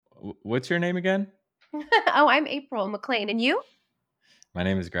What's your name again? Oh, I'm April McLean. And you? My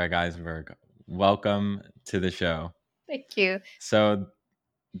name is Greg Eisenberg. Welcome to the show. Thank you. So,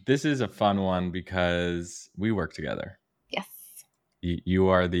 this is a fun one because we work together. Yes. You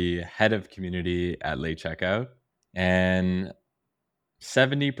are the head of community at Late Checkout, and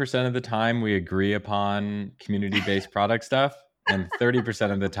 70% of the time we agree upon community based product stuff, and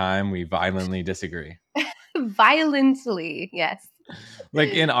 30% of the time we violently disagree. Violently. Yes.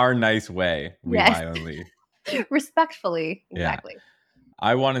 Like in our nice way, we Yes. violently. Respectfully. Yeah. Exactly.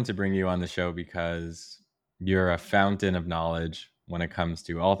 I wanted to bring you on the show because you're a fountain of knowledge when it comes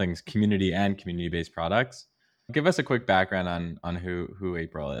to all things community and community-based products. Give us a quick background on who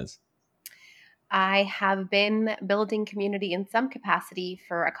April is. I have been building community in some capacity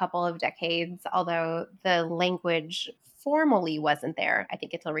for a couple of decades, although the language formally wasn't there, I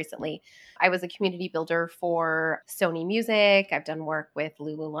think, until recently. I was a community builder for Sony Music. I've done work with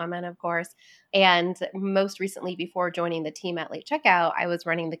Lululemon, of course. And most recently, before joining the team at Late Checkout, I was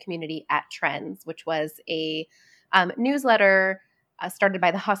running the community at Trends, which was a newsletter started by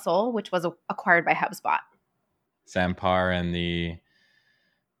The Hustle, which was acquired by HubSpot. Sam Parr and the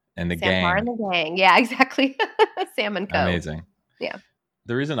Sam Parr and gang. the gang. Yeah, exactly. Sam and Co. Amazing. Yeah.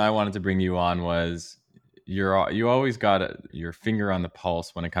 The reason I wanted to bring you on was you always got your finger on the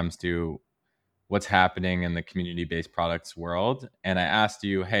pulse when it comes to what's happening in the community-based products world. And I asked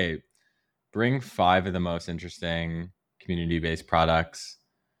you, hey, bring 5 of the most interesting community-based products,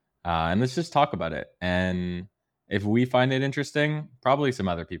 and let's just talk about it. And if we find it interesting, probably some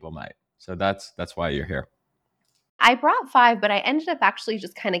other people might. So that's why you're here. I brought 5, but I ended up actually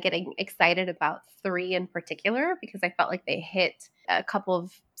just kind of getting excited about 3 in particular because I felt like they hit a couple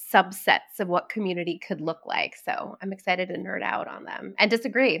of subsets of what community could look like. So I'm excited to nerd out on them and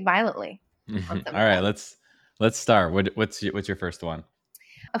disagree violently on some All of right, them. let's start. What's your first one?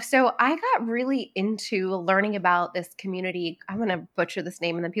 So I got really into learning about this community. I'm going to butcher this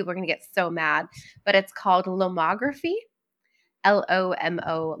name and then people are going to get so mad, but it's called Lomography.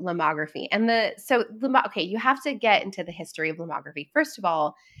 Lomo Lomography. Okay, you have to get into the history of Lomography. First of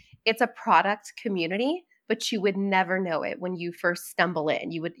all, it's a product community, but you would never know it when you first stumble in.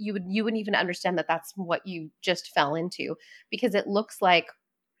 You wouldn't even understand that that's what you just fell into because it looks like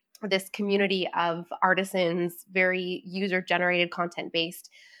this community of artisans, very user generated content based.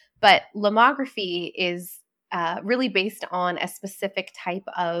 But Lomography is really based on a specific type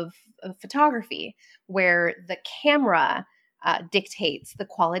of photography where the camera dictates the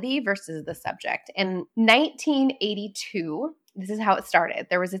quality versus the subject. In 1982, this is how it started.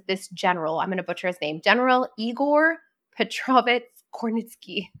 There was this general, I'm going to butcher his name, General Igor Petrovich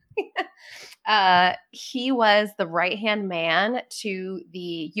Kornitsky. He was the right-hand man to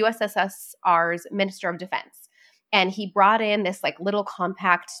the USSR's Minister of Defense. And he brought in this like little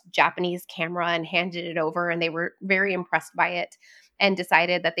compact Japanese camera and handed it over, and they were very impressed by it and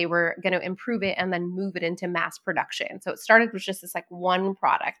decided that they were going to improve it and then move it into mass production. So it started with just this like one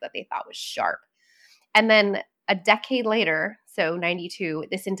product that they thought was sharp. And then a decade later, so 92,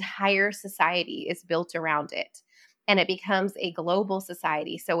 this entire society is built around it and it becomes a global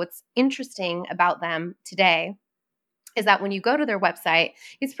society. So what's interesting about them today is that when you go to their website,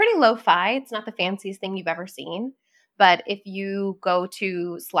 it's pretty lo-fi. It's not the fanciest thing you've ever seen. But if you go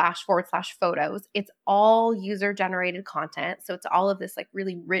to //photos, it's all user generated content. So it's all of this like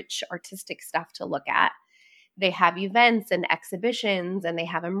really rich artistic stuff to look at. They have events and exhibitions and they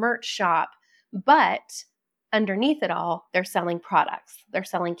have a merch shop. But underneath it all, they're selling products. They're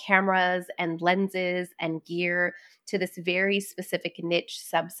selling cameras and lenses and gear to this very specific niche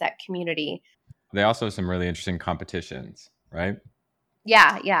subset community. They also have some really interesting competitions, right?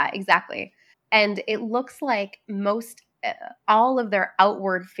 Yeah, exactly. And it looks like all of their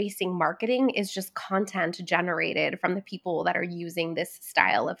outward facing marketing is just content generated from the people that are using this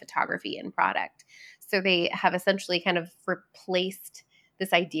style of photography and product. So they have essentially kind of replaced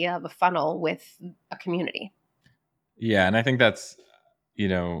this idea of a funnel with a community. Yeah, and I think that's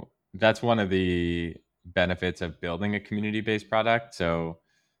one of the benefits of building a community-based product. So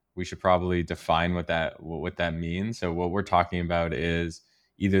we should probably define what that means. So what we're talking about is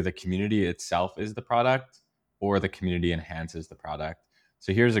either the community itself is the product or the community enhances the product.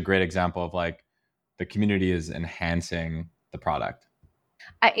 So here's a great example of like the community is enhancing the product.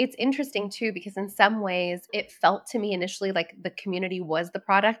 It's interesting too, because in some ways it felt to me initially like the community was the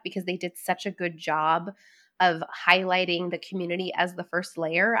product because they did such a good job of highlighting the community as the first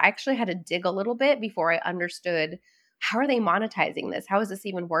layer. I actually had to dig a little bit before I understood how are they monetizing this? How is this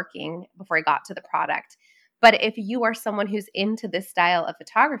even working before I got to the product? But if you are someone who's into this style of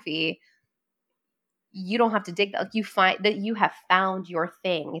photography, you don't have to dig that. Like, you find that you have found your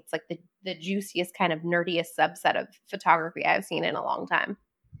thing. It's like the juiciest, kind of nerdiest subset of photography I've seen in a long time.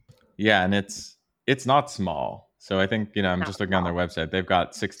 Yeah, and it's not small. So I think, I'm Not just looking on their small. website. They've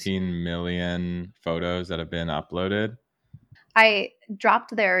got 16 million photos that have been uploaded. I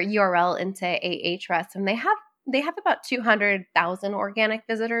dropped their URL into Ahrefs, and they have about 200,000 organic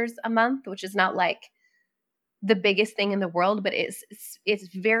visitors a month, which is not like the biggest thing in the world, but it's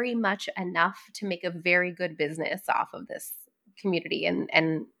very much enough to make a very good business off of this community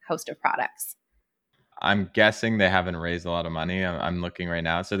and host of products. I'm guessing they haven't raised a lot of money. I'm looking right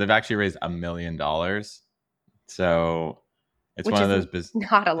now. So they've actually raised $1 million. So it's Which one of is those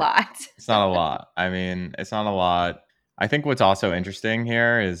not a lot. it's not a lot. I mean, it's not a lot. I think what's also interesting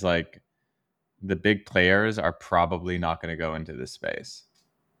here is like the big players are probably not going to go into this space.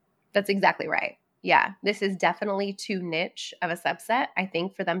 That's exactly right. Yeah, this is definitely too niche of a subset, I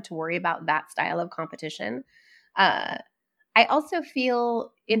think, for them to worry about that style of competition. Uh, I also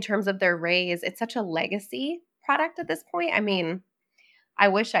feel, in terms of their raise, it's such a legacy product at this point. I mean, I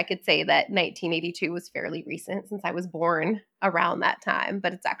wish I could say that 1982 was fairly recent, since I was born around that time,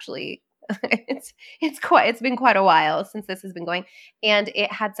 but it's actually it's been quite a while since this has been going, and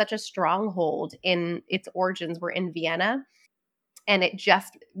it had such a stronghold in its origins were in Vienna, and it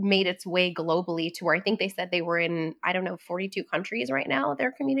just made its way globally to where I think they said they were in, I don't know, 42 countries right now,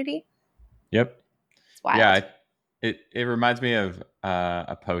 their community. Yep. It's wild. Yeah. It reminds me of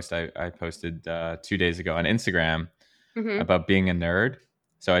a post I posted 2 days ago on Instagram Hmm. about being a nerd.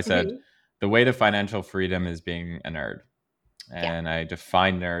 So I said, Hmm. the way to financial freedom is being a nerd. Yeah. And I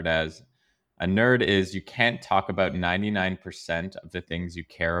define nerd as a nerd is you can't talk about 99% of the things you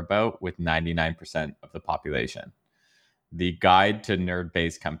care about with 99% of the population. The guide to nerd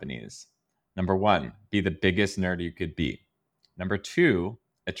based companies. Number one, be the biggest nerd you could be. Number two,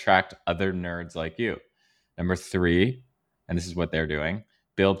 attract other nerds like you. Number three, and this is what they're doing,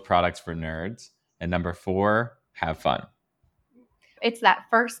 build products for nerds. And number four, have fun. It's that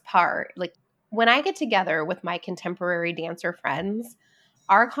first part. Like, when I get together with my contemporary dancer friends,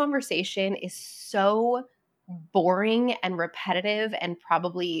 our conversation is so boring and repetitive and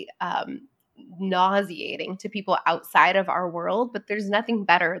probably nauseating to people outside of our world, but there's nothing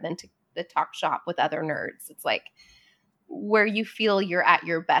better than to talk shop with other nerds. It's like where you feel you're at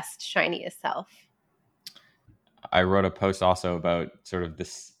your best, shiniest self. I wrote a post also about sort of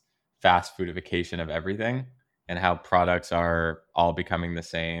this fast foodification of everything and how products are all becoming the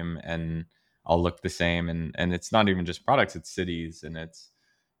same and all look the same. And it's not even just products, it's cities. And it's,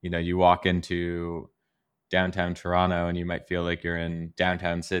 you walk into downtown Toronto and you might feel like you're in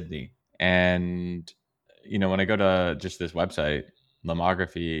downtown Sydney. And, when I go to just this website,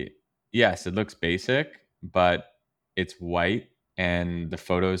 Lomography, yes, it looks basic, but it's white and the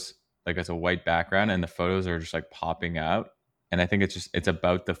photos, like, it's a white background and the photos are just like popping out. And I think it's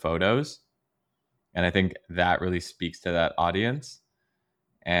about the photos. And I think that really speaks to that audience.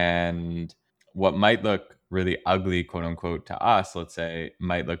 And what might look really ugly, quote unquote, to us, let's say,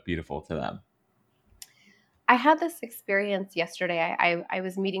 might look beautiful to them. I had this experience yesterday. I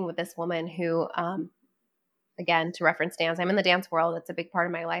was meeting with this woman who, again, to reference dance, I'm in the dance world. It's a big part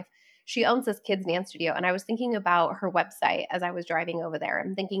of my life. She owns this kids dance studio. And I was thinking about her website as I was driving over there.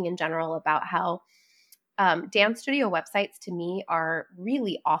 I'm thinking in general about how dance studio websites to me are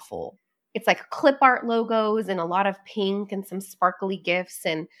really awful. It's like clip art logos and a lot of pink and some sparkly gifs,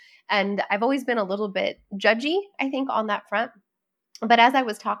 and I've always been a little bit judgy, I think, on that front. But as I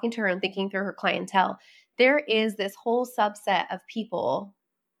was talking to her and thinking through her clientele, there is this whole subset of people,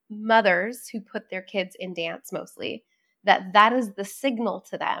 mothers who put their kids in dance mostly, that is the signal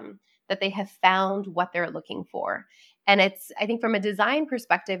to them that they have found what they're looking for. And it's, I think, from a design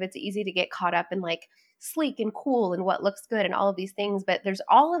perspective, it's easy to get caught up in like sleek and cool and what looks good and all of these things, but there's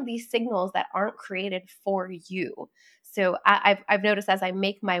all of these signals that aren't created for you. So I've noticed as I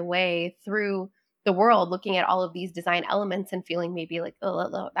make my way through the world looking at all of these design elements and feeling maybe like,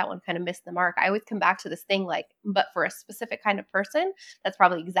 oh, that one kind of missed the mark, I always come back to this thing like, but for a specific kind of person, that's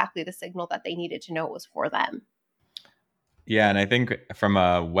probably exactly the signal that they needed to know it was for them. Yeah, and I think from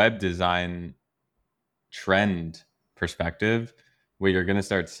a web design trend perspective, what you're going to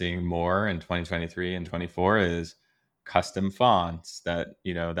start seeing more in 2023 and 24 is custom fonts, that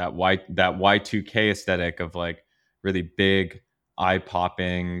that Y2K aesthetic of like really big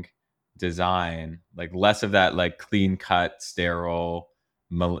eye-popping design, like less of that like clean cut sterile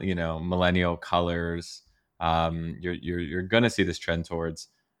millennial colors. You're going to see this trend towards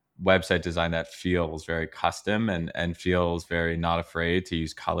website design that feels very custom and feels very not afraid to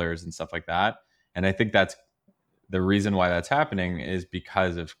use colors and stuff like that. And I think that's the reason why that's happening is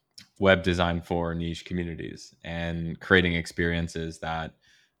because of web design for niche communities and creating experiences that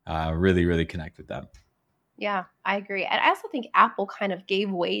really, really connect with them. Yeah, I agree. And I also think Apple kind of gave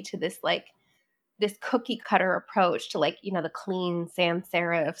way to this like this cookie cutter approach to like, the clean sans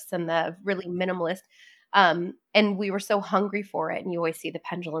serifs and the really minimalist. And we were so hungry for it. And you always see the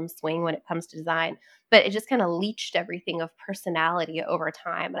pendulum swing when it comes to design, but it just kind of leached everything of personality over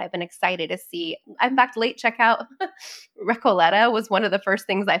time. And I've been excited to see, in fact, late checkout, Recoleta was one of the first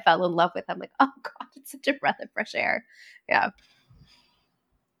things I fell in love with. I'm like, oh God, it's such a breath of fresh air. Yeah.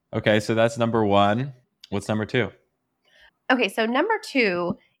 Okay, so that's number one. What's number two? Okay, so number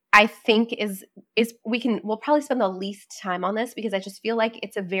two, I think is we'll probably spend the least time on this because I just feel like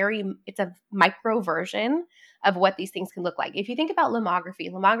it's a micro version of what these things can look like. If you think about Lomography,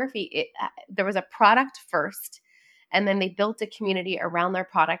 there was a product first, and then they built a community around their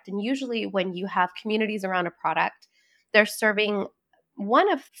product. And usually, when you have communities around a product, they're serving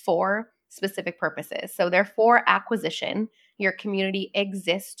one of four specific purposes. So they're for acquisition. Your community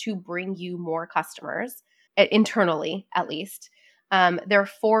exists to bring you more customers internally, at least. They're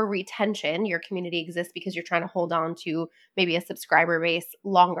for retention. Your community exists because you're trying to hold on to maybe a subscriber base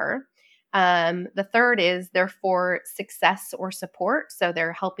longer. The third is they're for success or support. So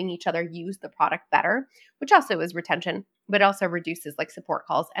they're helping each other use the product better, which also is retention, but also reduces like support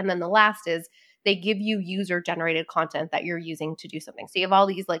calls. And then the last is they give you user generated content that you're using to do something. So you have all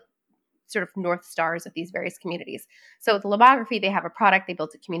these like sort of North Stars of these various communities. So with Lomography, they have a product, they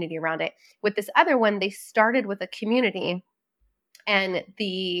built a community around it. With this other one, they started with a community, and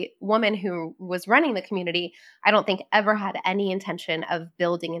the woman who was running the community, I don't think ever had any intention of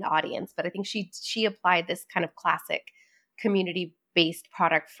building an audience, but I think she applied this kind of classic community-based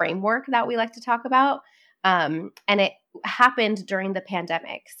product framework that we like to talk about. And it happened during the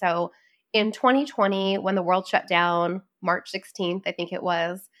pandemic. So in 2020, when the world shut down, March 16th, I think it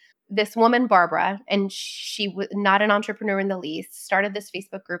was, this woman, Barbara, and she was not an entrepreneur in the least, started this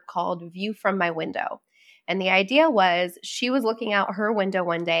Facebook group called View from My Window. And the idea was she was looking out her window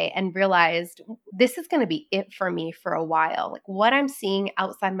one day and realized this is going to be it for me for a while. Like what I'm seeing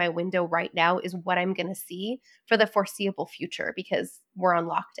outside my window right now is what I'm going to see for the foreseeable future because we're on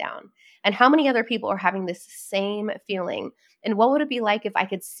lockdown. And how many other people are having this same feeling? And what would it be like if I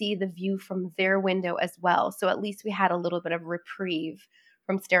could see the view from their window as well? So at least we had a little bit of reprieve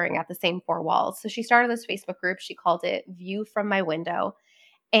from staring at the same four walls. So she started this Facebook group. She called it View from My Window.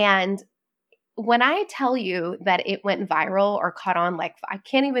 And when I tell you that it went viral or caught on, like I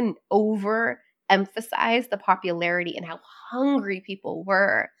can't even overemphasize the popularity and how hungry people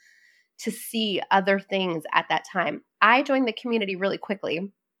were to see other things at that time. I joined the community really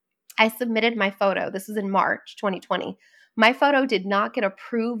quickly. I submitted my photo. This was in March 2020. My photo did not get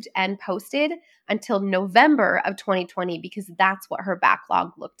approved and posted until November of 2020 because that's what her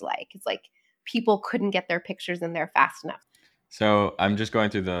backlog looked like. It's like people couldn't get their pictures in there fast enough. So I'm just going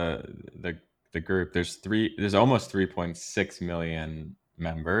through the group. There's almost 3.6 million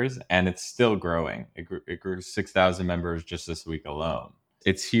members, and it's still growing. It grew 6,000 members just this week alone.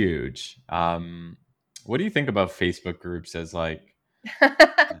 It's huge. What do you think about Facebook groups as like?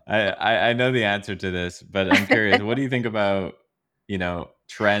 I know the answer to this, but I'm curious. What do you think about,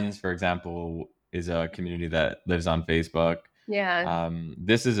 Trends, for example, is a community that lives on Facebook. Yeah.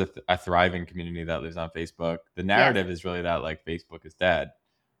 This is a thriving community that lives on Facebook. The narrative is really that like Facebook is dead.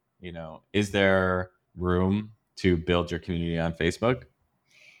 Is there room to build your community on Facebook?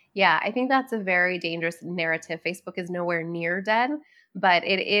 Yeah, I think that's a very dangerous narrative. Facebook is nowhere near dead, but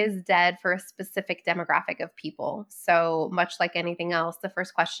it is dead for a specific demographic of people. So much like anything else, the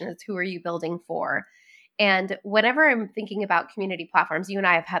first question is who are you building for? And whenever I'm thinking about community platforms, you and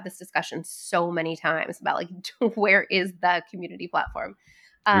I have had this discussion so many times about like, where is the community platform?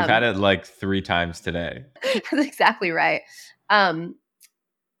 We've had it like 3 times today. That's exactly right.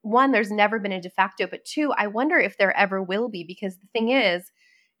 One, there's never been a de facto, but two, I wonder if there ever will be, because the thing is,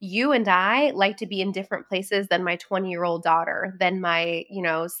 you and I like to be in different places than my 20-year-old daughter, than my,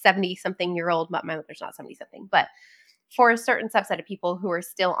 70-something-year-old, my mother's not 70-something, but for a certain subset of people who are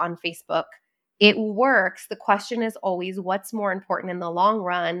still on Facebook, it works. The question is always what's more important in the long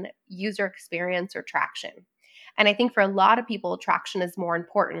run, user experience or traction? And I think for a lot of people, traction is more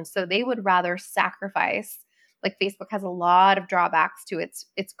important. So they would rather sacrifice, like Facebook has a lot of drawbacks to its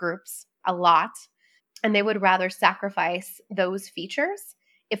groups, a lot. And they would rather sacrifice those features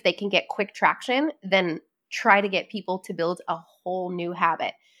if they can get quick traction than try to get people to build a whole new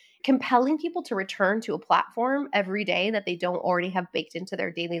habit. Compelling people to return to a platform every day that they don't already have baked into their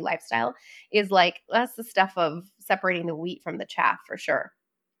daily lifestyle is like, that's the stuff of separating the wheat from the chaff for sure.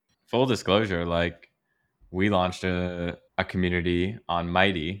 Full disclosure, like we launched a community on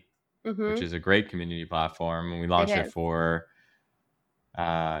Mighty which Mm-hmm. is a great community platform. And we It launched it is. for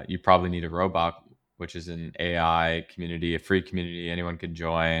You Probably Need a Robot, which is an AI community, a free community anyone could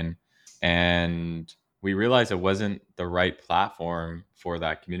join. And we realized it wasn't the right platform for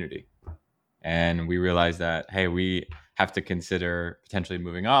that community. And we realized that, hey, we have to consider potentially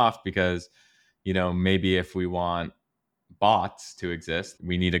moving off because, maybe if we want bots to exist,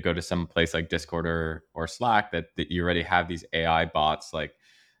 we need to go to some place like Discord or Slack that you already have these AI bots, like,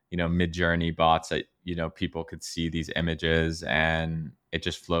 Mid-Journey bots that, people could see these images and it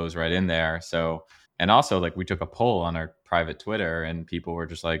just flows right in there. So, and also, like, we took a poll on our private Twitter and people were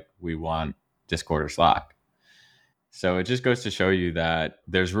just like, we want Discord or Slack. So it just goes to show you that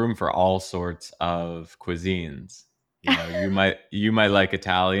there's room for all sorts of cuisines. You might like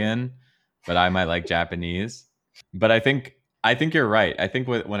Italian, but I might like Japanese. But I think you're right. I think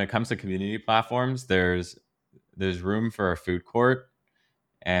when it comes to community platforms, there's room for a food court,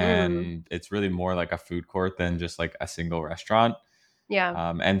 Mm, and it's really more like a food court than just like a single restaurant.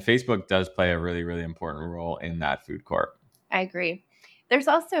 yeah, And Facebook does play a really, really important role in that food court. I agree. There's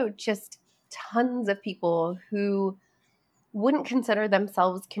also just tons of people who wouldn't consider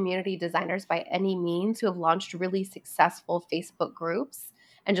themselves community designers by any means who have launched really successful Facebook groups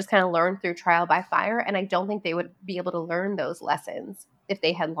and just kind of learned through trial by fire. And I don't think they would be able to learn those lessons if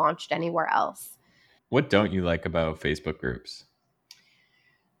they had launched anywhere else. What don't you like about Facebook groups?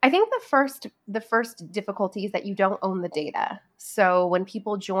 I think the first difficulty is that you don't own the data. So when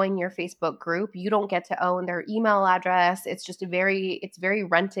people join your Facebook group, you don't get to own their email address. It's very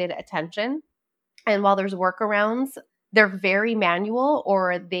rented attention. And while there's workarounds, they're very manual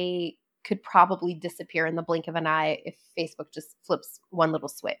or they could probably disappear in the blink of an eye if Facebook just flips one little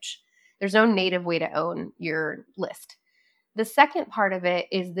switch. There's no native way to own your list. The second part of it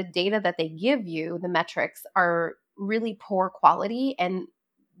is the data that they give you, the metrics are really poor quality and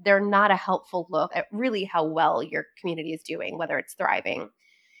they're not a helpful look at really how well your community is doing, whether it's thriving.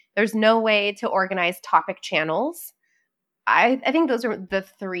 There's no way to organize topic channels. I think those are the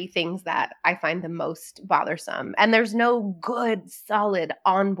three things that I find the most bothersome. And there's no good, solid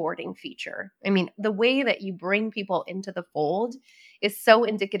onboarding feature. I mean, the way that you bring people into the fold is so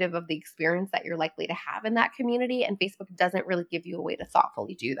indicative of the experience that you're likely to have in that community. And Facebook doesn't really give you a way to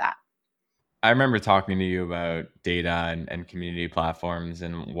thoughtfully do that. I remember talking to you about data and community platforms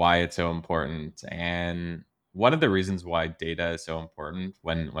and why it's so important. And one of the reasons why data is so important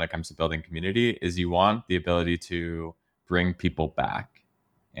when it comes to building community is you want the ability to bring people back.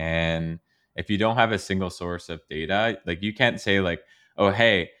 And if you don't have a single source of data, like you can't say like, oh,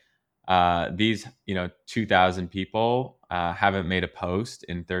 hey, these 2,000 people haven't made a post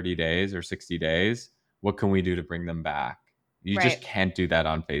in 30 days or 60 days. What can we do to bring them back? You just Right. can't do that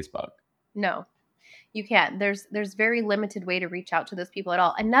on Facebook. No, you can't. There's very limited way to reach out to those people at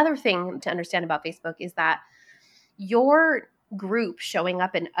all. Another thing to understand about Facebook is that your group showing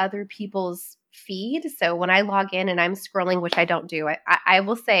up in other people's feed. So when I log in and I'm scrolling, which I don't do, I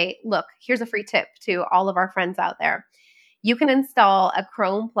will say, look, here's a free tip to all of our friends out there. You can install a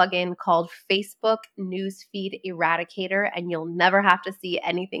Chrome plugin called Facebook Newsfeed Eradicator, and you'll never have to see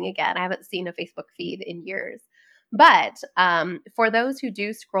anything again. I haven't seen a Facebook feed in years. But for those who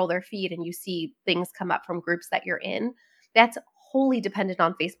do scroll their feed and you see things come up from groups that you're in, that's wholly dependent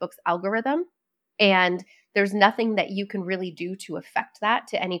on Facebook's algorithm. And there's nothing that you can really do to affect that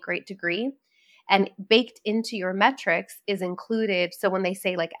to any great degree. And baked into your metrics is included. So when they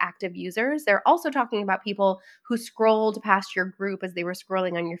say like active users, they're also talking about people who scrolled past your group as they were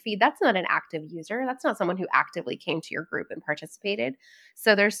scrolling on your feed. That's not an active user. That's not someone who actively came to your group and participated.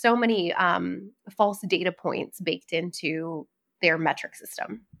 So there's so many false data points baked into their metric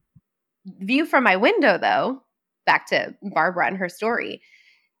system. View from my window, though, back to Barbara and her story.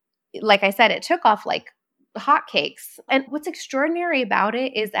 Like I said, it took off like hotcakes. And what's extraordinary about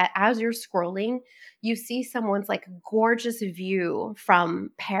it is that as you're scrolling, you see someone's like gorgeous view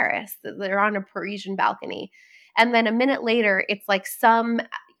from Paris. They're on a Parisian balcony. And then a minute later, it's like some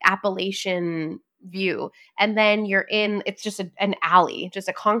Appalachian view. And then you're in, it's just an alley, just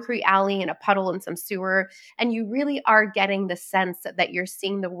a concrete alley and a puddle and some sewer. And you really are getting the sense that you're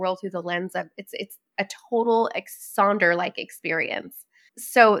seeing the world through the lens of it's a total Sonder-like experience.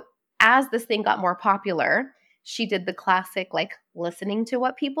 So as this thing got more popular, she did the classic, like listening to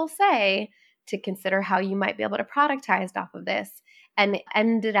what people say to consider how you might be able to productize off of this, and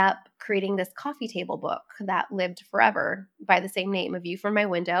ended up creating this coffee table book that lived forever by the same name, A View from My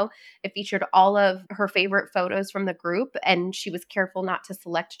Window. It featured all of her favorite photos from the group, and she was careful not to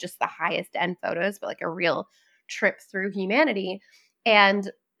select just the highest end photos, but like a real trip through humanity.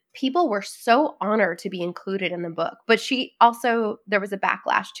 And people were so honored to be included in the book. But there was a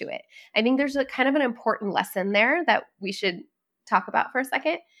backlash to it. I think there's a kind of an important lesson there that we should talk about for a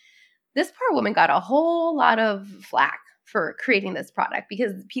second. This poor woman got a whole lot of flack for creating this product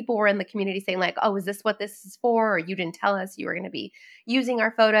because people were in the community saying like, oh, is this what this is for? Or you didn't tell us you were going to be using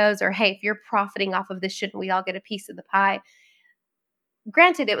our photos, or hey, if you're profiting off of this, shouldn't we all get a piece of the pie?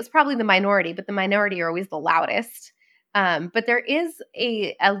 Granted, it was probably the minority, but the minority are always the loudest. But there is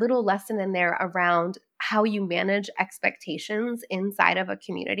a little lesson in there around how you manage expectations inside of a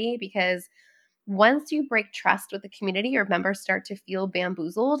community, because once you break trust with the community or members start to feel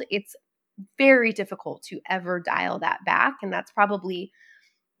bamboozled, it's very difficult to ever dial that back. And that's probably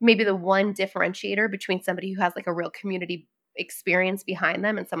maybe the one differentiator between somebody who has like a real community experience behind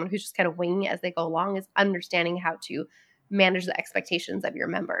them and someone who's just kind of winging it as they go along, is understanding how to manage the expectations of your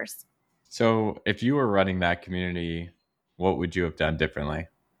members. So if you were running that community, what would you have done differently?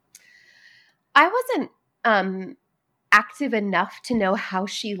 I wasn't active enough to know how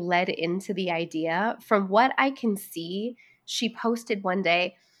she led into the idea. From what I can see, she posted one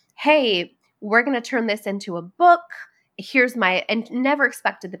day, hey, we're going to turn this into a book. Here's and never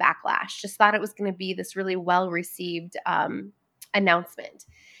expected the backlash. Just thought it was going to be this really well-received announcement.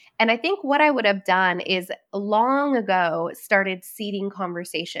 And I think what I would have done is long ago started seeding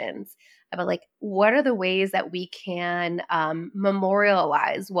conversations about like, what are the ways that we can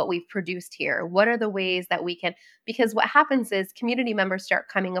memorialize what we've produced here? What are the ways that we can, because what happens is community members start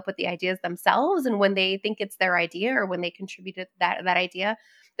coming up with the ideas themselves. And when they think it's their idea or when they contributed that idea,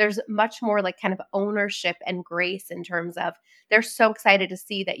 there's much more like kind of ownership and grace in terms of they're so excited to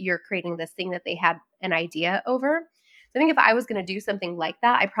see that you're creating this thing that they had an idea over. So I think if I was going to do something like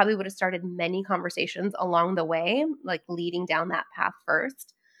that, I probably would have started many conversations along the way, like leading down that path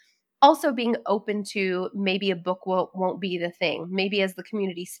first. Also being open to maybe a book won't be the thing. Maybe as the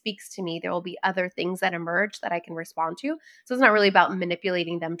community speaks to me, there will be other things that emerge that I can respond to. So it's not really about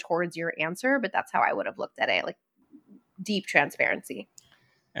manipulating them towards your answer, but that's how I would have looked at it, like deep transparency.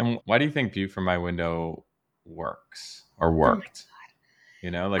 And why do you think View from My Window works or worked?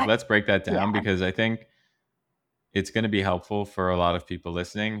 Let's break that down, because I think it's going to be helpful for a lot of people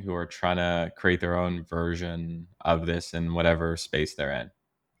listening who are trying to create their own version of this in whatever space they're in.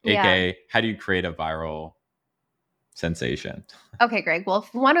 AKA, how do you create a viral sensation? Okay, Greg. Well,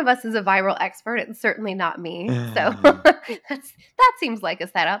 if one of us is a viral expert, it's certainly not me. So that seems like a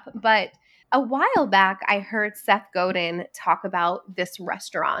setup. But a while back, I heard Seth Godin talk about this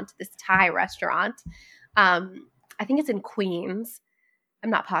restaurant, this Thai restaurant. I think it's in Queens. I'm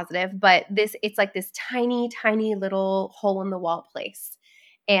not positive, but it's like this tiny, tiny little hole in the wall place.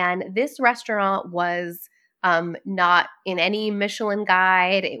 And this restaurant was not in any Michelin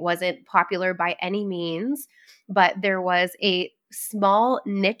guide. It wasn't popular by any means, but there was a small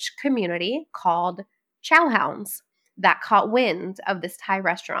niche community called Chowhounds that caught wind of this Thai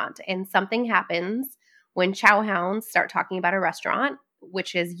restaurant. And something happens when Chowhounds start talking about a restaurant,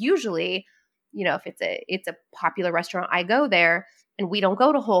 which is usually, if it's a popular restaurant, I go there. And we don't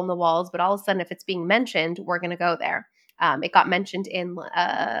go to Hole in the Walls, but all of a sudden, if it's being mentioned, we're going to go there. It got mentioned in,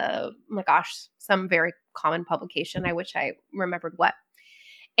 some very common publication. I wish I remembered what.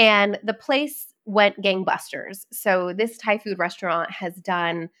 And the place went gangbusters. So this Thai food restaurant has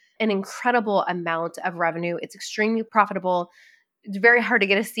done an incredible amount of revenue. It's extremely profitable. It's very hard to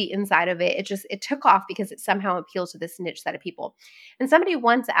get a seat inside of it. It took off because it somehow appeals to this niche set of people. And somebody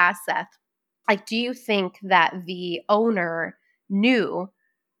once asked Seth, like, do you think that the owner knew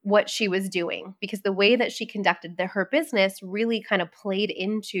what she was doing? Because the way that she conducted her business really kind of played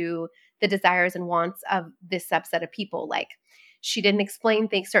into the desires and wants of this subset of people. Like, she didn't explain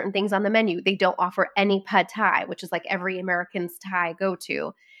certain things on the menu. They don't offer any pad thai, which is like every American's Thai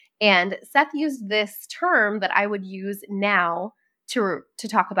go-to. And Seth used this term that I would use now to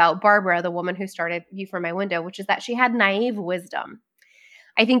talk about Barbara, the woman who started View from My Window, which is that she had naive wisdom.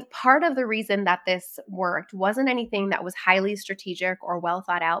 I think part of the reason that this worked wasn't anything that was highly strategic or well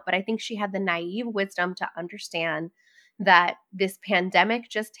thought out, but I think she had the naive wisdom to understand that this pandemic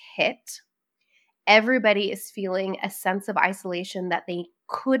just hit. Everybody is feeling a sense of isolation that they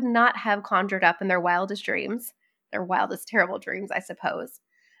could not have conjured up in their wildest dreams, their wildest terrible dreams, I suppose.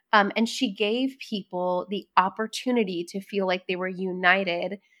 And she gave people the opportunity to feel like they were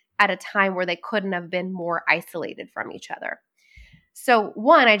united at a time where they couldn't have been more isolated from each other. So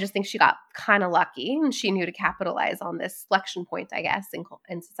one, I just think she got kind of lucky and she knew to capitalize on this flexion point, I guess,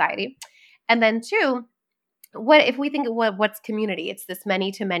 in society. And then two, what if we think of what's community? It's this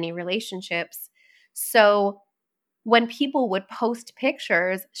many-to-many relationships. So when people would post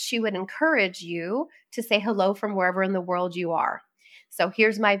pictures, she would encourage you to say hello from wherever in the world you are. So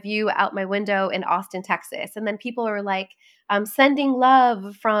here's my view out my window in Austin, Texas. And then people are like, sending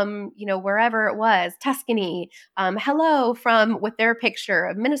love from, wherever it was, Tuscany, hello from with their picture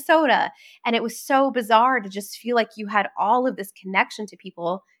of Minnesota. And it was so bizarre to just feel like you had all of this connection to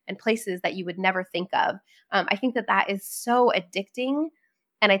people and places that you would never think of. I think that is so addicting.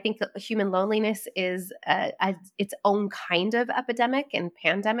 And I think that human loneliness is its own kind of epidemic and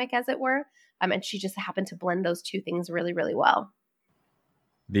pandemic, as it were. And she just happened to blend those two things really, really well.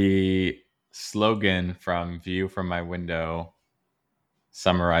 The slogan from View from My Window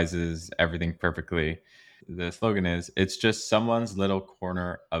summarizes everything perfectly. The slogan is, it's just someone's little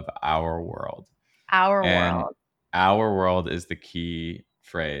corner of our world. Our And world. our world is the key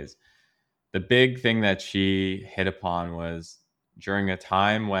phrase. The big thing that she hit upon was during a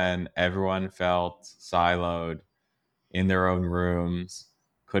time when everyone felt siloed in their own rooms,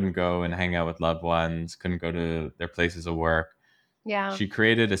 couldn't go and hang out with loved ones, couldn't go to their places of work. Yeah. She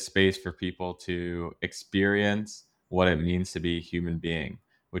created a space for people to experience what it means to be a human being,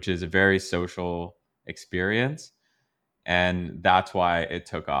 which is a very social experience. And that's why it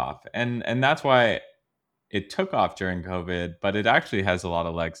took off. And that's why it took off during COVID, but it actually has a lot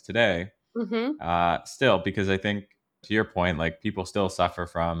of legs today. Mm-hmm. Still, because I think to your point, like people still suffer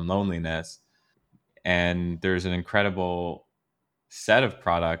from loneliness, and there's an incredible set of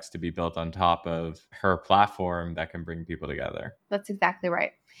products to be built on top of her platform that can bring people together. That's exactly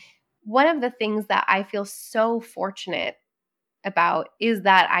right. One of the things that I feel so fortunate about is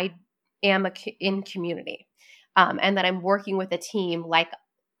that I am in community, and that I'm working with a team like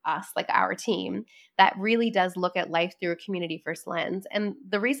us, like our team, that really does look at life through a community first lens. And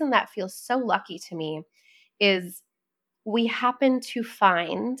the reason that feels so lucky to me is we happen to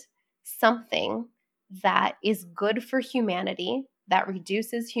find something that is good for humanity, that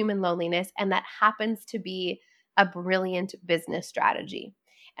reduces human loneliness, and that happens to be a brilliant business strategy.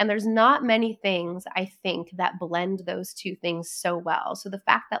 And there's not many things, I think, that blend those two things so well. So the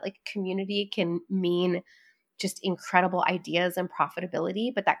fact that like community can mean just incredible ideas and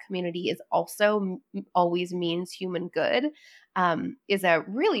profitability, but that community is also always means human good, is a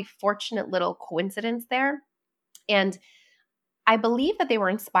really fortunate little coincidence there. And I believe that they were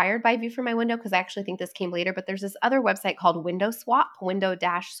inspired by View from My Window, because I actually think this came later, but there's this other website called Window Swap,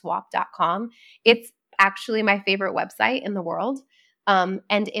 window-swap.com. It's actually my favorite website in the world. And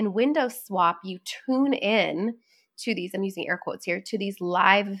in Window Swap, you tune in to these, I'm using air quotes here, to these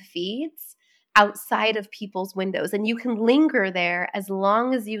live feeds outside of people's windows. And you can linger there as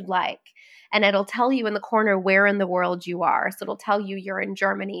long as you'd like. And it'll tell you in the corner where in the world you are. So it'll tell you you're in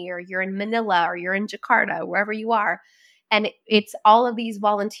Germany, or you're in Manila, or you're in Jakarta, wherever you are. And it's all of these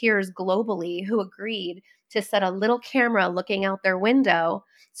volunteers globally who agreed to set a little camera looking out their window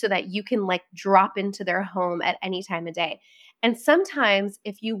so that you can like drop into their home at any time of day. And sometimes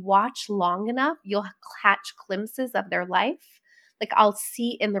if you watch long enough, you'll catch glimpses of their life. Like I'll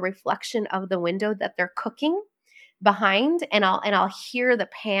see in the reflection of the window that they're cooking behind, and I'll hear the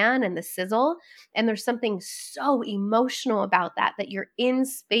pan and the sizzle. And there's something so emotional about that you're in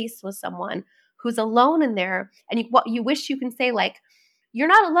space with someone who's alone in there, and what you wish you can say, like, you're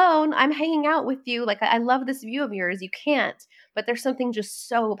not alone, I'm hanging out with you, like I love this view of yours. You can't, but there's something just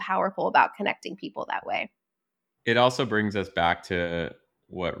so powerful about connecting people that way. It also brings us back to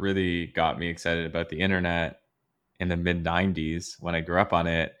what really got me excited about the internet in the mid 90s when I grew up on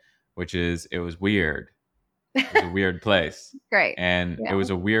it, which is it was weird. It was a weird place. Great. And Yeah. it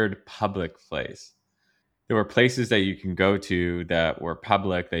was a weird public place. There were places that you can go to that were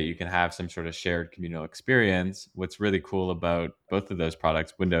public, that you can have some sort of shared communal experience. What's really cool about both of those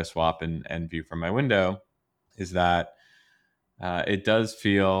products, Window Swap and View from My Window, is that it does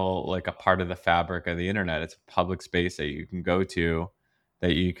feel like a part of the fabric of the internet. It's a public space that you can go to,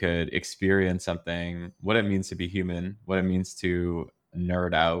 that you could experience something, what it means to be human, what it means to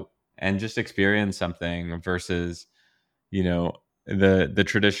nerd out, and just experience something versus, the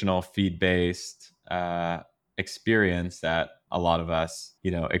traditional feed based experience that a lot of us,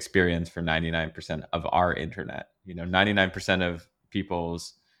 experience for 99% of our internet. 99% of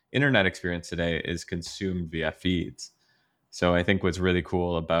people's internet experience today is consumed via feeds. So I think what's really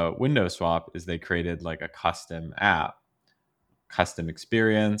cool about Window Swap is they created like a custom app, custom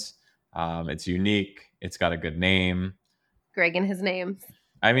experience. It's unique. It's got a good name. Greg and his names.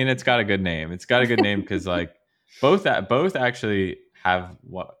 I mean, it's got a good name. It's got a good name because like both actually have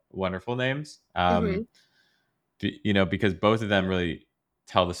wonderful names. Mm-hmm. Because both of them really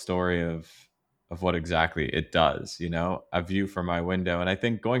tell the story of what exactly it does. A view from my window, and I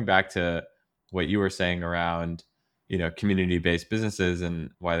think going back to what you were saying around community based businesses and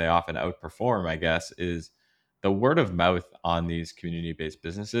why they often outperform, I guess, is the word of mouth on these community-based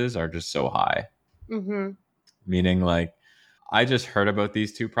businesses are just so high. Mm-hmm. Meaning, like, I just heard about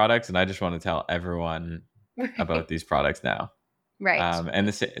these two products and I just want to tell everyone about these products now. Right. And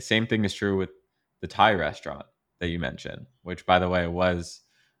the same thing is true with the Thai restaurant that you mentioned, which, by the way, was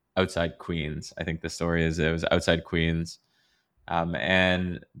outside Queens. I think the story is it was outside Queens.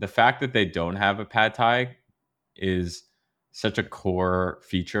 And the fact that they don't have a pad Thai is such a core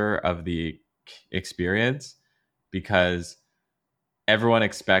feature of the experience, because everyone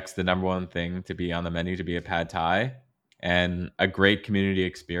expects the number one thing to be on the menu to be a pad Thai, and a great community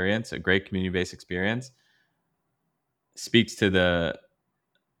experience, a great community-based experience speaks to the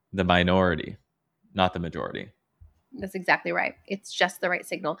minority, not the majority. That's exactly right. It's just the right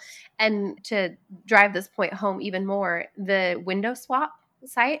signal. And to drive this point home even more, the window swap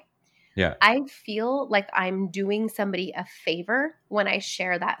site, Yeah. I feel like I'm doing somebody a favor when I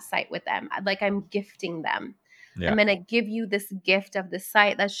share that site with them. Like I'm gifting them. I'm Yeah. going to give you this gift of the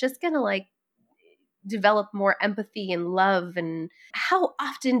site that's just going to like develop more empathy and love. And how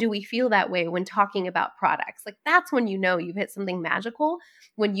often do we feel that way when talking about products? Like that's when you know you've hit something magical,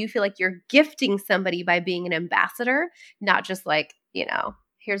 when you feel like you're gifting somebody by being an ambassador, not just like, you know,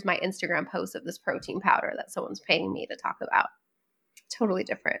 here's my Instagram post of this protein powder that someone's paying me to talk about. Totally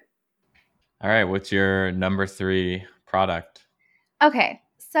different. All right. What's your number 3 product? Okay.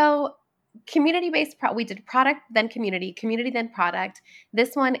 So community-based we did product, then community, then product.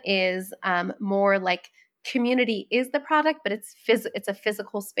 This one is more like community is the product, but it's a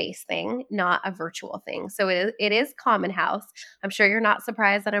physical space thing, not a virtual thing. So it is Common House. I'm sure you're not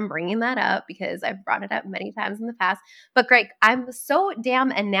surprised that I'm bringing that up because I've brought it up many times in the past. But Greg, I'm so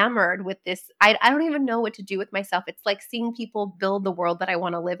damn enamored with this. I don't even know what to do with myself. It's like seeing people build the world that I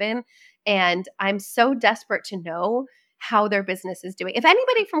want to live in. And I'm so desperate to know how their business is doing. If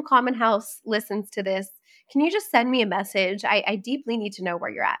anybody from Common House listens to this, can you just send me a message? I deeply need to know where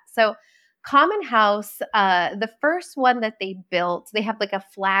you're at. So Common House, the first one that they built, they have like a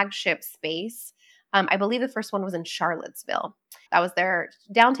flagship space. I believe the first one was in Charlottesville. That was their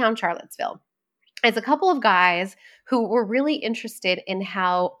downtown Charlottesville. It's a couple of guys who were really interested in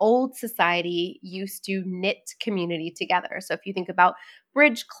how old society used to knit community together. So if you think about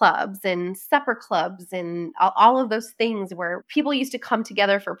bridge clubs and supper clubs and all of those things where people used to come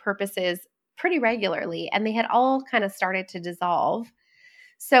together for purposes pretty regularly, and they had all kind of started to dissolve.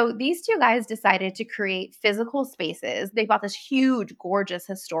 So these two guys decided to create physical spaces. They bought this huge, gorgeous,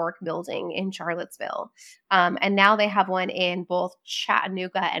 historic building in Charlottesville. And now they have one in both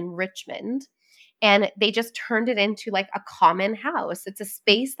Chattanooga and Richmond. And they just turned it into like a common house. It's a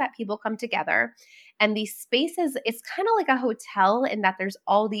space that people come together. And these spaces, it's kind of like a hotel in that there's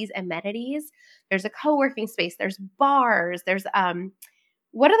all these amenities. There's a co-working space, there's bars, there's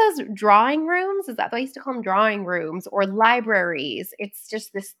what are those drawing rooms? Is that what I used to call them, drawing rooms or libraries? It's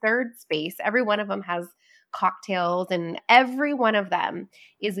just this third space. Every one of them has cocktails and every one of them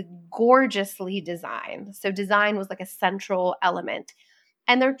is gorgeously designed. So design was like a central element.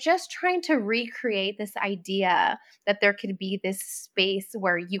 And they're just trying to recreate this idea that there could be this space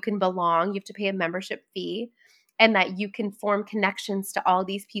where you can belong, you have to pay a membership fee, and that you can form connections to all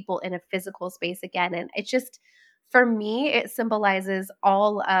these people in a physical space again. And it just, for me, it symbolizes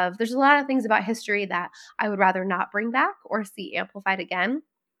all of, there's a lot of things about history that I would rather not bring back or see amplified again.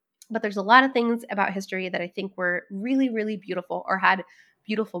 But there's a lot of things about history that I think were really, really beautiful or had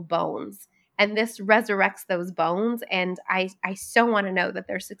beautiful bones. And this resurrects those bones. And I so want to know that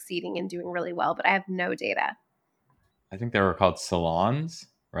they're succeeding and doing really well, but I have no data. I think they were called salons,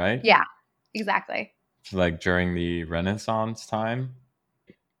 right? Yeah, exactly. Like during the Renaissance time.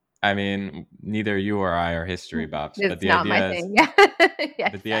 I mean, neither you or I are history buffs, It's but the not my idea is, thing. Yeah. Yeah,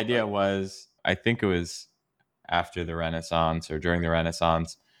 but the idea was, I think it was after the Renaissance or during the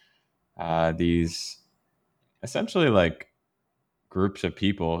Renaissance, these essentially like groups of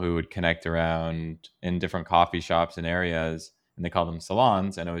people who would connect around in different coffee shops and areas, and they called them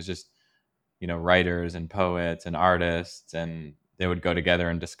salons. And it was just, writers and poets and artists, and they would go together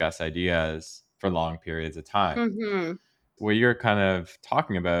and discuss ideas for long periods of time. Mm-hmm. What you're kind of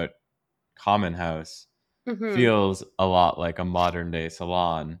talking about, Common House, Mm-hmm. feels a lot like a modern day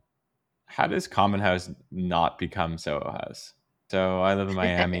salon. How does Common House not become Soho House? So I live in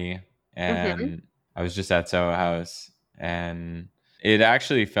Miami, Mm-hmm. and I was just at Soho House, and it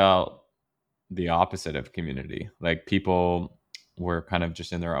actually felt the opposite of community. Like people were kind of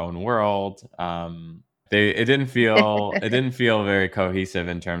just in their own world. It didn't feel very cohesive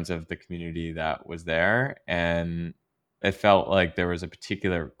in terms of the community that was there, and it felt like there was a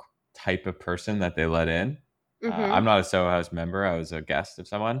particular type of person that they let in. Mm-hmm. I'm not a Soho House member. I was a guest of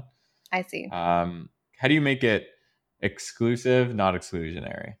someone. I see. how do you make it exclusive, not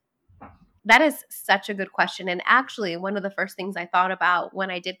exclusionary? That is such a good question. And actually, one of the first things I thought about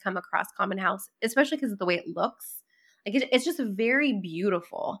when I did come across Common House, especially because of the way it looks, like it's just very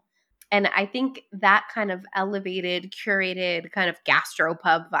beautiful. And I think that kind of elevated, curated kind of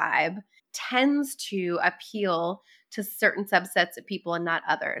gastropub vibe tends to appeal to certain subsets of people and not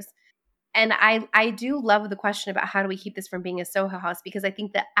others. And I do love the question about how do we keep this from being a Soho house, because I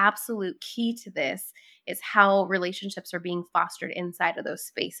think the absolute key to this is how relationships are being fostered inside of those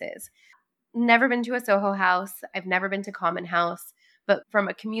spaces. Never been to a Soho house. I've never been to Common House. But from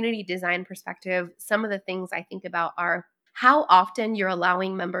a community design perspective, some of the things I think about are how often you're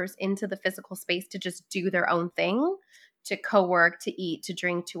allowing members into the physical space to just do their own thing, to co-work, to eat, to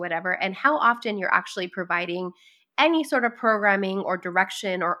drink, to whatever, and how often you're actually providing any sort of programming or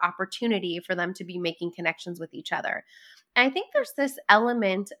direction or opportunity for them to be making connections with each other. And I think there's this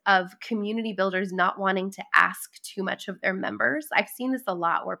element of community builders not wanting to ask too much of their members. I've seen this a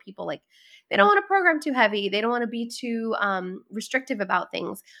lot where people like, they don't want to program too heavy. They don't want to be too restrictive about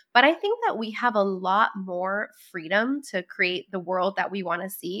things. But I think that we have a lot more freedom to create the world that we want to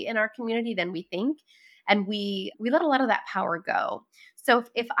see in our community than we think. And we let a lot of that power go. So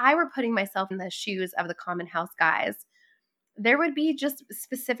if I were putting myself in the shoes of the Common House guys, there would be just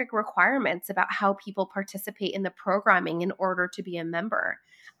specific requirements about how people participate in the programming in order to be a member.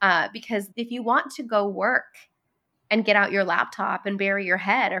 Because if you want to go work and get out your laptop and bury your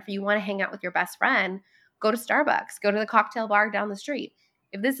head, or if you want to hang out with your best friend, go to Starbucks, go to the cocktail bar down the street.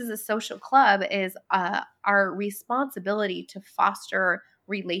 If this is a social club, it is our responsibility to foster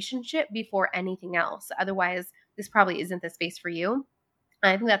relationship before anything else. Otherwise, this probably isn't the space for you.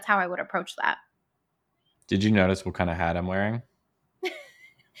 I think that's how I would approach that. Did you notice what kind of hat I'm wearing?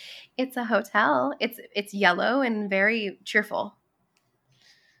 It's a hotel. It's yellow and very cheerful.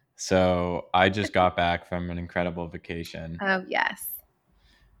 So I just got back from an incredible vacation. Oh, yes.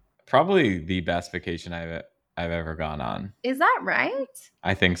 Probably the best vacation I've ever gone on. Is that right?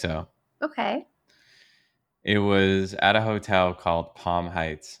 I think so. Okay. It was at a hotel called Palm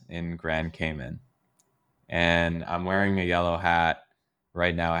Heights in Grand Cayman. And I'm wearing a yellow hat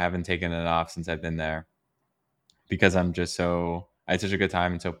right now. I haven't taken it off since I've been there because I had such a good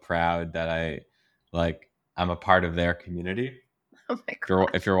time and so proud that I'm a part of their community. Oh my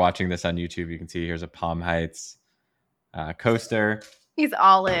God. If you're watching this on YouTube, you can see here's a Palm Heights coaster. He's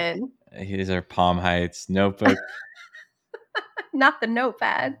all in. Here's our Palm Heights notebook. Not the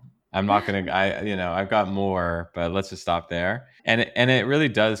notepad. I'm not going to, I've got more, but let's just stop there. And it really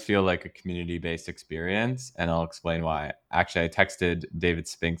does feel like a community-based experience. And I'll explain why. Actually, I texted David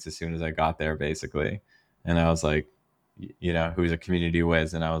Spinks as soon as I got there, basically. And I was like, who's a community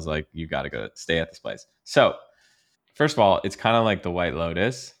whiz. And I was like, you got to go stay at this place. So first of all, it's kind of like the White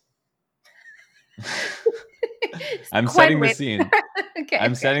Lotus. I'm setting the scene. Okay,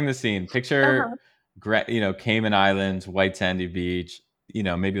 I'm setting the scene. Picture, Cayman Islands, white sandy beach,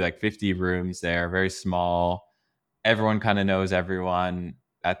 maybe like 50 rooms there, very small. Everyone kind of knows everyone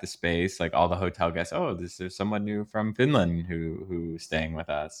at the space, like all the hotel guests. Oh, there's someone new from Finland who's staying with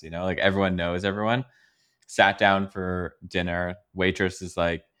us. Like everyone knows everyone. Sat down for dinner. Waitress is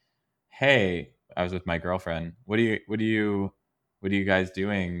like, "Hey, I was with my girlfriend. What are you guys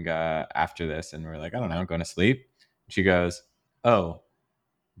doing after this?" And we're like, "I don't know, I'm going to sleep." She goes, "Oh,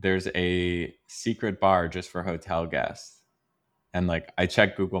 there's a secret bar just for hotel guests." And like I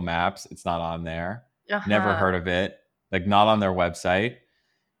checked Google Maps, it's not on there. Never heard of it. Like not on their website.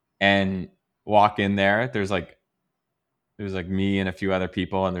 And walk in there, there's like me and a few other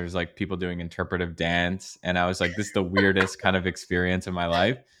people, and there's like people doing interpretive dance. And I was like, this is the weirdest kind of experience of my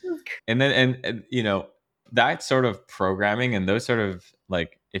life. And then and that sort of programming and those sort of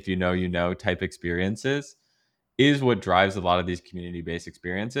like if type experiences is what drives a lot of these community-based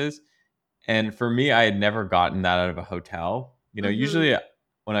experiences. And for me, I had never gotten that out of a hotel. Usually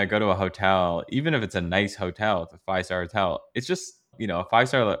when I go to a hotel, even if it's a nice hotel, it's a 5-star hotel, it's just, a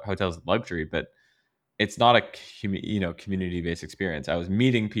 5-star hotel is luxury, but it's not a community-based experience. I was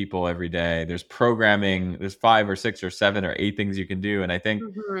meeting people every day. There's programming. There's 5 or 6 or 7 or 8 things you can do. And I think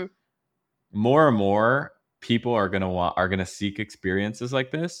more and more people are gonna seek experiences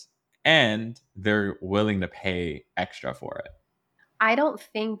like this, and they're willing to pay extra for it. I don't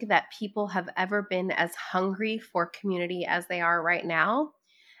think that people have ever been as hungry for community as they are right now.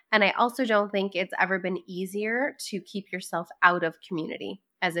 And I also don't think it's ever been easier to keep yourself out of community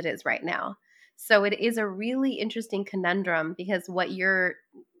as it is right now. So it is a really interesting conundrum because what you're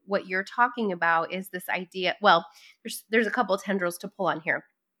talking about is this idea. Well, there's a couple of tendrils to pull on here.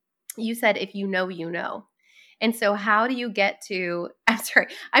 You said if you know, you know. And so how do you get to I'm sorry,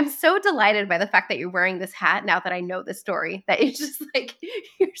 I'm so delighted by the fact that you're wearing this hat now that I know the story, that it's just like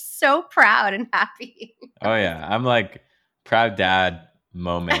you're so proud and happy. Oh yeah, I'm like proud dad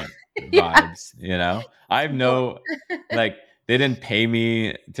moment Yeah. vibes, you know? I have Well, no like they didn't pay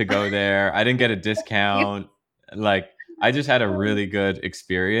me to go there. I didn't get a you discount. Like I just had a really good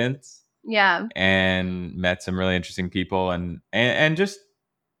experience yeah. and met some really interesting people and just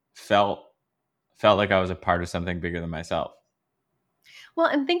felt like I was a part of something bigger than myself. Well,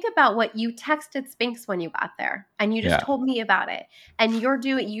 and think about what you texted Spinks when you got there, and you just Yeah. told me about it. And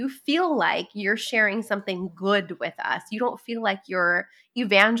you feel like you're sharing something good with us. You don't feel like you're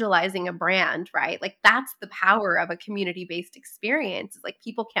evangelizing a brand, right? Like that's the power of a community-based experience. It's like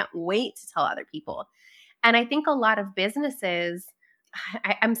people can't wait to tell other people. And I think a lot of businesses,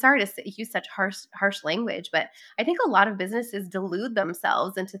 I'm sorry to use such harsh language, but I think a lot of businesses delude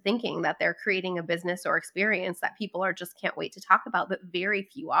themselves into thinking that they're creating a business or experience that people are just can't wait to talk about, but very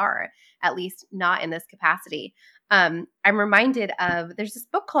few are, at least not in this capacity. I'm reminded of there's this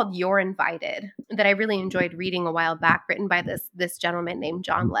book called You're Invited that I really enjoyed reading a while back, written by this gentleman named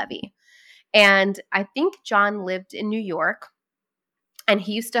John Levy. And I think John lived in New York and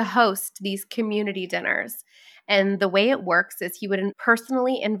he used to host these community dinners. And the way it works is he would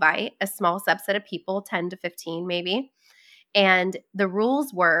personally invite a small subset of people, 10 to 15 maybe. And the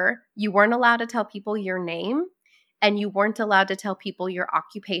rules were you weren't allowed to tell people your name and you weren't allowed to tell people your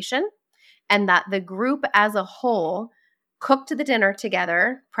occupation, and that the group as a whole cooked the dinner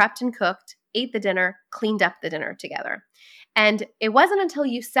together, prepped and cooked, ate the dinner, cleaned up the dinner together. And it wasn't until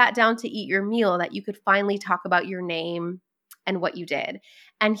you sat down to eat your meal that you could finally talk about your name and what you did.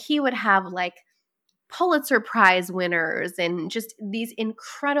 And he would have like Pulitzer Prize winners and just these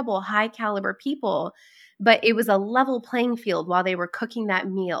incredible high caliber people. But it was a level playing field while they were cooking that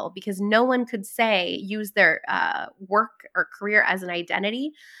meal because no one could use their work or career as an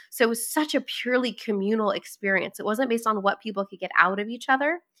identity. So it was such a purely communal experience. It wasn't based on what people could get out of each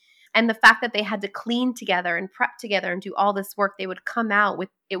other. And the fact that they had to clean together and prep together and do all this work, they would come out with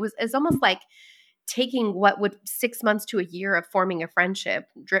it's almost like taking what would 6 months to a year of forming a friendship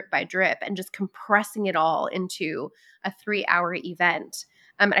drip by drip and just compressing it all into a 3-hour event.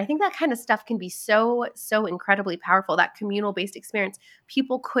 And I think that kind of stuff can be so incredibly powerful, that communal based experience.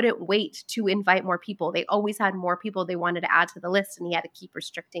 People couldn't wait to invite more people. They always had more people they wanted to add to the list, and he had to keep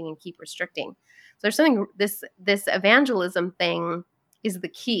restricting and keep restricting. So there's something, this evangelism thing is the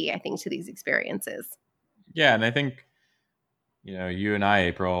key, I think, to these experiences. Yeah, and I think you and I,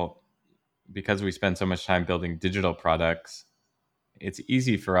 April, because we spend so much time building digital products, it's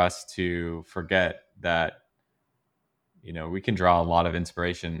easy for us to forget that we can draw a lot of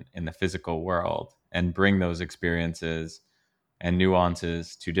inspiration in the physical world and bring those experiences and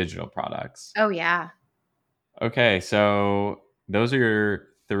nuances to digital products. Oh yeah. Okay, so those are your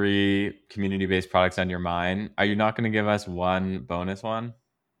 3 community-based products on your mind. Are you not going to give us one bonus one?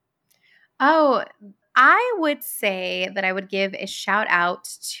 Oh, I would say that I would give a shout out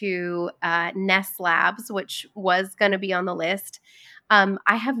to Nest Labs, which was going to be on the list.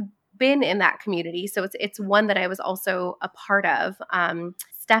 I have been in that community, so it's one that I was also a part of.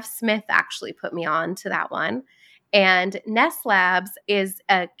 Steph Smith actually put me on to that one. And Nest Labs is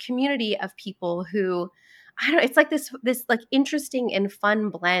a community of people who I don't know, it's like this like interesting and fun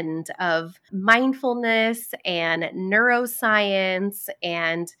blend of mindfulness and neuroscience,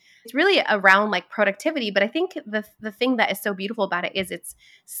 and it's really around like productivity. But I think the thing that is so beautiful about it is it's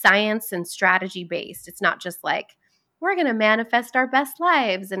science and strategy based. It's not just like we're going to manifest our best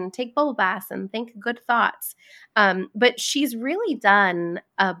lives and take bubble baths and think good thoughts. But she's really done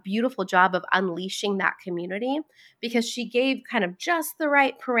a beautiful job of unleashing that community because she gave kind of just the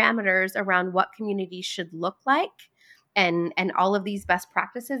right parameters around what community should look like and all of these best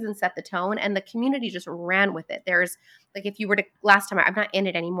practices, and set the tone, and the community just ran with it. There's like, if you were to, last time, I'm not in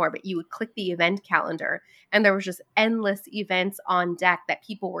it anymore, but you would click the event calendar and there was just endless events on deck that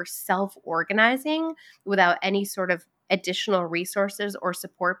people were self-organizing without any sort of additional resources or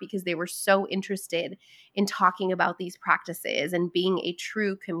support because they were so interested in talking about these practices and being a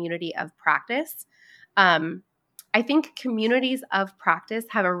true community of practice. I think communities of practice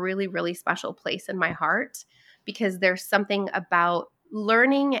have a really, really special place in my heart because there's something about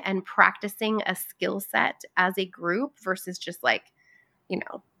learning and practicing a skill set as a group versus just like,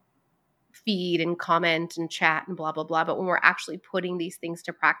 feed and comment and chat and blah, blah, blah. But when we're actually putting these things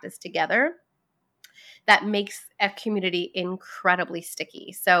to practice together, that makes a community incredibly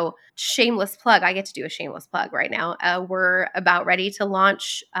sticky. So shameless plug, I get to do a shameless plug right now. We're about ready to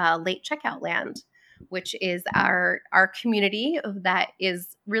launch Late Checkout Land, which is our community that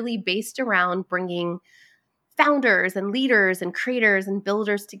is really based around bringing founders and leaders and creators and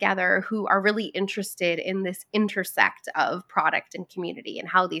builders together who are really interested in this intersect of product and community and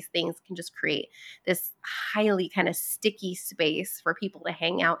how these things can just create this highly kind of sticky space for people to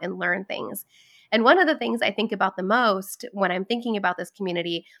hang out and learn things. And one of the things I think about the most when I'm thinking about this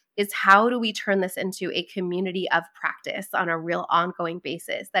community is how do we turn this into a community of practice on a real ongoing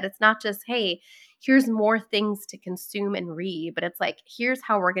basis? That it's not just, hey, here's more things to consume and read, but it's like, here's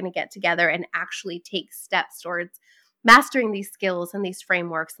how we're going to get together and actually take steps towards mastering these skills and these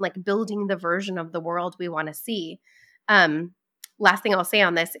frameworks and like building the version of the world we want to see. Last thing I'll say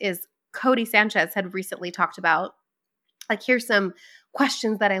on this is Cody Sanchez had recently talked about, like, here's some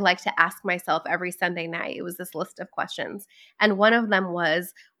questions that I like to ask myself every Sunday night. It was this list of questions. And one of them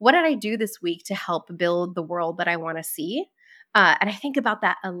was, what did I do this week to help build the world that I want to see? And I think about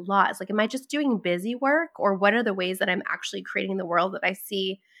that a lot. It's like, am I just doing busy work, or what are the ways that I'm actually creating the world that I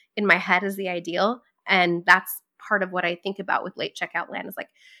see in my head as the ideal? And that's part of what I think about with Late Checkout Land is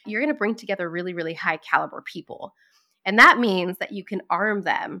like, you're going to bring together really, really high caliber people. And that means that you can arm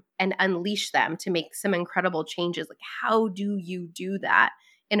them and unleash them to make some incredible changes. Like, how do you do that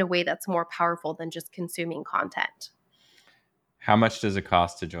in a way that's more powerful than just consuming content? How much does it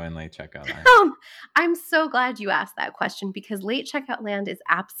cost to join Late Checkout Land? I'm so glad you asked that question because Late Checkout Land is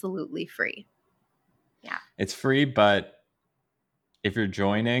absolutely free. Yeah. It's free, but if you're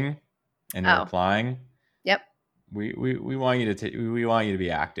joining and you're applying, yep, we want you to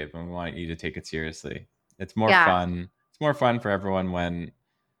be active, and we want you to take it seriously. It's more fun. It's more fun for everyone when,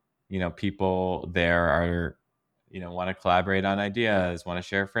 people there are, want to collaborate on ideas, want to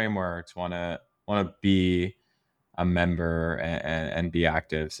share frameworks, want to be a member and be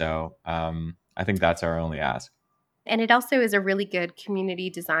active. So I think that's our only ask. And it also is a really good community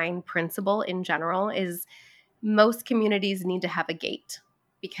design principle in general is most communities need to have a gate.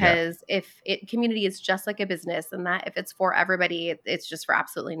 Because if community is just like a business, and that if it's for everybody, it's just for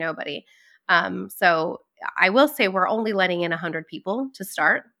absolutely nobody. So I will say we're only letting in 100 people to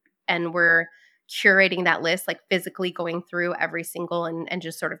start, and we're curating that list, like physically going through every single and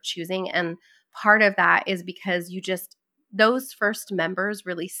just sort of choosing. And part of that is because those first members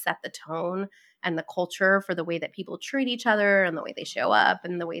really set the tone and the culture for the way that people treat each other and the way they show up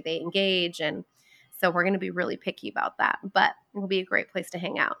and the way they engage. And so we're going to be really picky about that, but it will be a great place to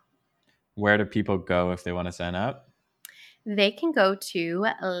hang out. Where do people go if they want to sign up? They can go to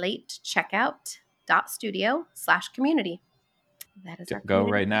latecheckout.studio/community. That is our go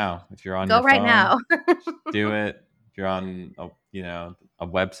right now. If you're on go your right phone, now. do it. If you're on a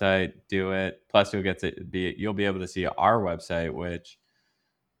website, do it. Plus you'll be able to see our website, which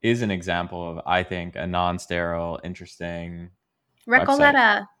is an example of, I think, a non-sterile, interesting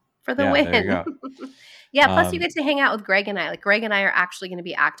Recoleta for the win. There you go. Yeah, plus you get to hang out with Greg and I. Like, Greg and I are actually going to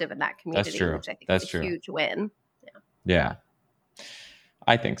be active in that community, that's true. Which I think that's is a true. huge win. Yeah.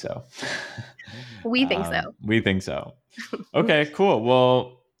 I think so. We think so. We think so. Okay, cool.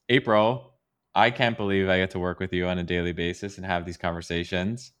 Well, April, I can't believe I get to work with you on a daily basis and have these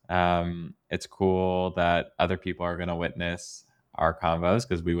conversations. It's cool that other people are going to witness our convos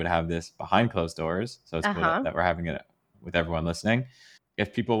because we would have this behind closed doors. So it's cool that we're having it with everyone listening.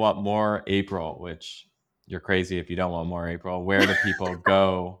 If people want more April, which you're crazy if you don't want more April, where do people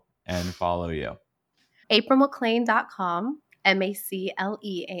go and follow you? AprilMcLean.com,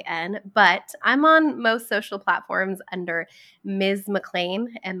 MACLEAN, but I'm on most social platforms under Ms.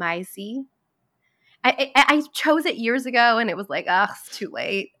 McLean, MIZ. I chose it years ago and it was like, it's too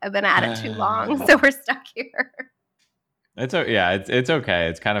late. I've been at it too long, so we're stuck here. It's okay.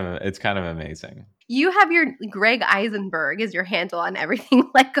 It's kind of amazing. You have your Greg Eisenberg is your handle on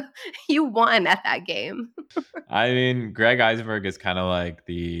everything. Like, you won at that game. I mean, Greg Eisenberg is kind of like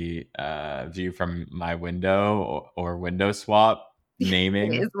the view from my window or window swap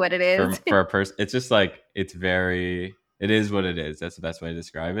naming. It is what it is. For a person. It's just like, it is what it is. That's the best way to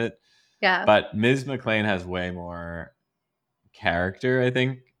describe it. Yeah. But Ms. McLean has way more character, I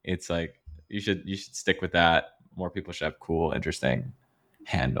think. It's like, you should stick with that. More people should have cool, interesting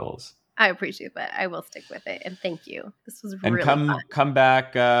handles. I appreciate that. I will stick with it, and thank you. This was really fun. Come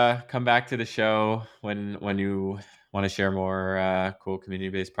back to the show when you want to share more cool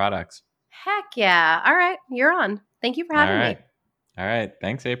community-based products. Heck yeah! All right, you're on. Thank you for having me. All right.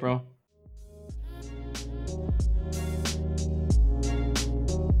 Thanks, April.